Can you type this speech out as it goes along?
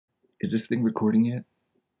Is this thing recording yet?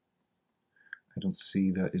 I don't see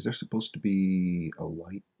that. Is there supposed to be a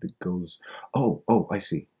light that goes? Oh, I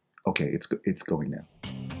see. Okay, it's going now.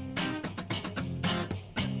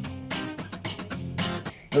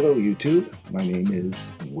 Hello, YouTube. My name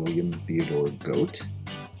is William Theodore Goat.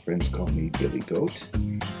 Friends call me Billy Goat.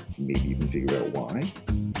 Maybe you can figure out why.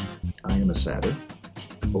 I am a satyr,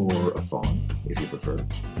 or a fawn, if you prefer.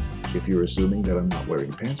 If you're assuming that I'm not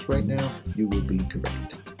wearing pants right now, you will be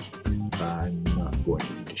correct. I'm not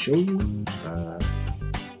going to show you.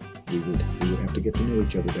 We would have to get to know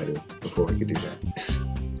each other better before I could do that.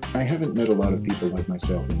 I haven't met a lot of people like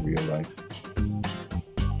myself in real life.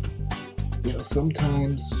 You know,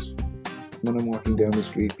 sometimes when I'm walking down the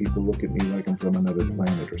street, people look at me like I'm from another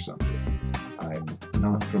planet or something. I'm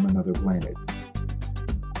not from another planet.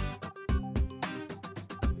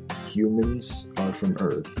 Humans are from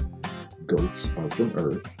Earth. Goats are from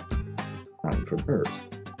Earth. I'm from Earth.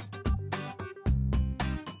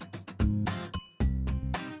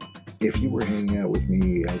 If you were hanging out with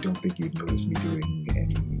me, I don't think you'd notice me doing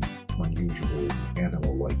any unusual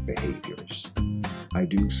animal-like behaviors. I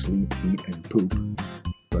do sleep, eat, and poop,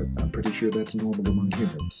 but I'm pretty sure that's normal among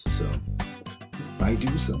humans, so... I do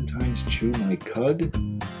sometimes chew my cud.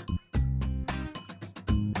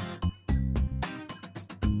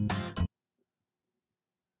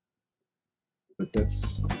 But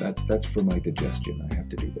that's for my digestion. I have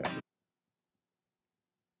to do that.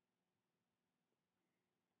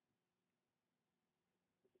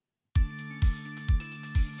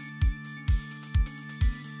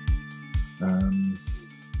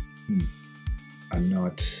 I'm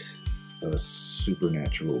not a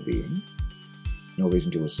supernatural being. No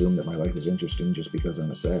reason to assume that my life is interesting just because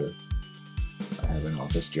I'm a satyr. I have an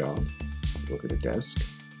office job, work at a desk.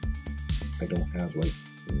 I don't have, like,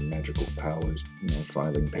 magical powers, you know,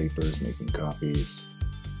 filing papers, making copies.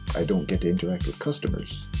 I don't get to interact with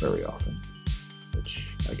customers very often,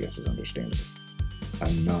 which I guess is understandable.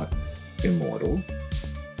 I'm not immortal.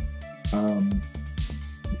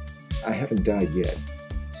 I haven't died yet,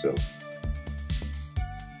 so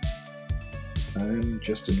I'm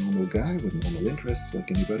just a normal guy with normal interests like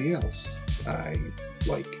anybody else. I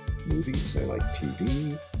like movies, I like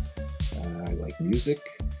TV, I like music.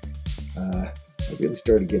 I really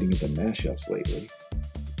started getting into mashups lately.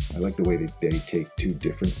 I like the way that they take two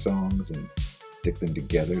different songs and stick them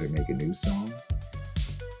together to make a new song.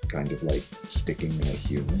 Kind of like sticking a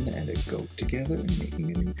human and a goat together and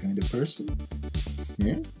making a new kind of person.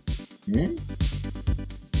 Yeah? Yeah?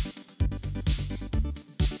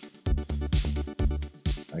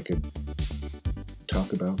 I could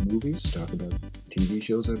talk about movies, talk about TV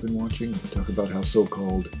shows I've been watching, talk about how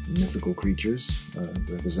so-called mythical creatures are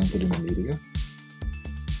represented in the media.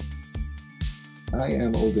 I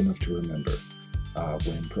am old enough to remember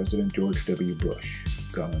when President George W. Bush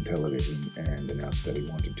got on television and announced that he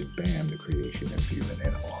wanted to ban the creation of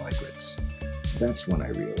human-animal hybrids. That's when I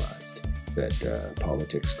realized that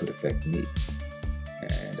politics could affect me,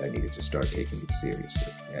 and I needed to start taking it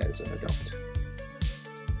seriously as an adult.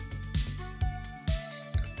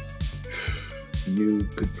 You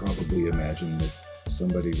could probably imagine that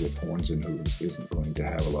somebody with horns and hooves isn't going to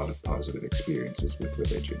have a lot of positive experiences with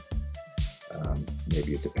religion.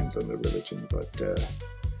 Maybe it depends on the religion, but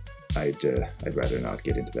I'd rather not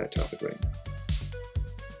get into that topic right now.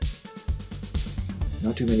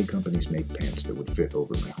 Not too many companies make pants that would fit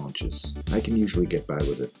over my haunches. I can usually get by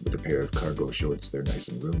with a pair of cargo shorts. They're nice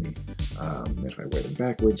and roomy. If I wear them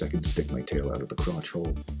backwards, I can stick my tail out of the crotch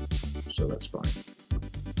hole, so that's fine.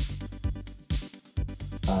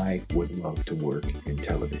 I would love to work in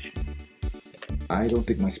television. I don't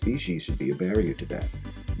think my species should be a barrier to that.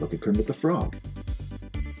 Look at Kermit the Frog.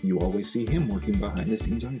 You always see him working behind the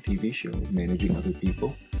scenes on a TV show, managing other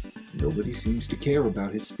people. Nobody seems to care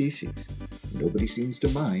about his species. Nobody seems to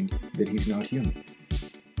mind that he's not human.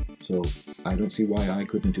 So I don't see why I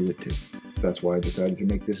couldn't do it too. That's why I decided to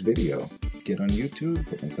make this video. Get on YouTube,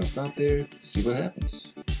 put myself out there, see what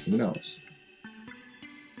happens. Who knows?